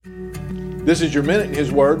This is your Minute in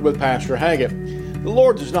His Word with Pastor Haggett. The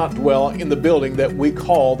Lord does not dwell in the building that we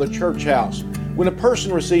call the church house. When a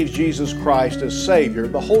person receives Jesus Christ as Savior,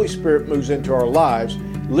 the Holy Spirit moves into our lives,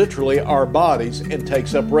 literally our bodies, and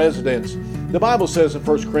takes up residence. The Bible says in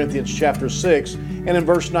 1 Corinthians chapter 6 and in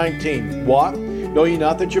verse 19, "What? Know ye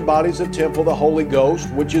not that your body is a temple of the Holy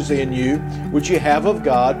Ghost, which is in you, which ye have of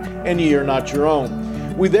God, and ye are not your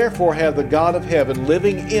own? We therefore have the God of heaven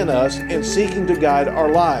living in us and seeking to guide our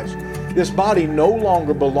lives." This body no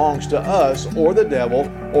longer belongs to us or the devil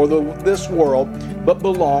or this world, but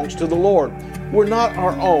belongs to the Lord. We're not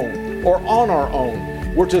our own or on our own.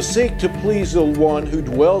 We're to seek to please the one who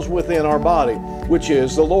dwells within our body, which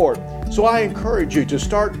is the Lord. So I encourage you to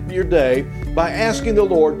start your day by asking the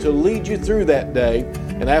Lord to lead you through that day.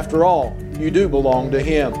 And after all, you do belong to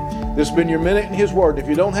Him. This has been your Minute in His Word. If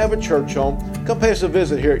you don't have a church home, come pay us a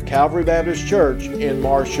visit here at Calvary Baptist Church in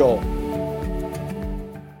Marshall.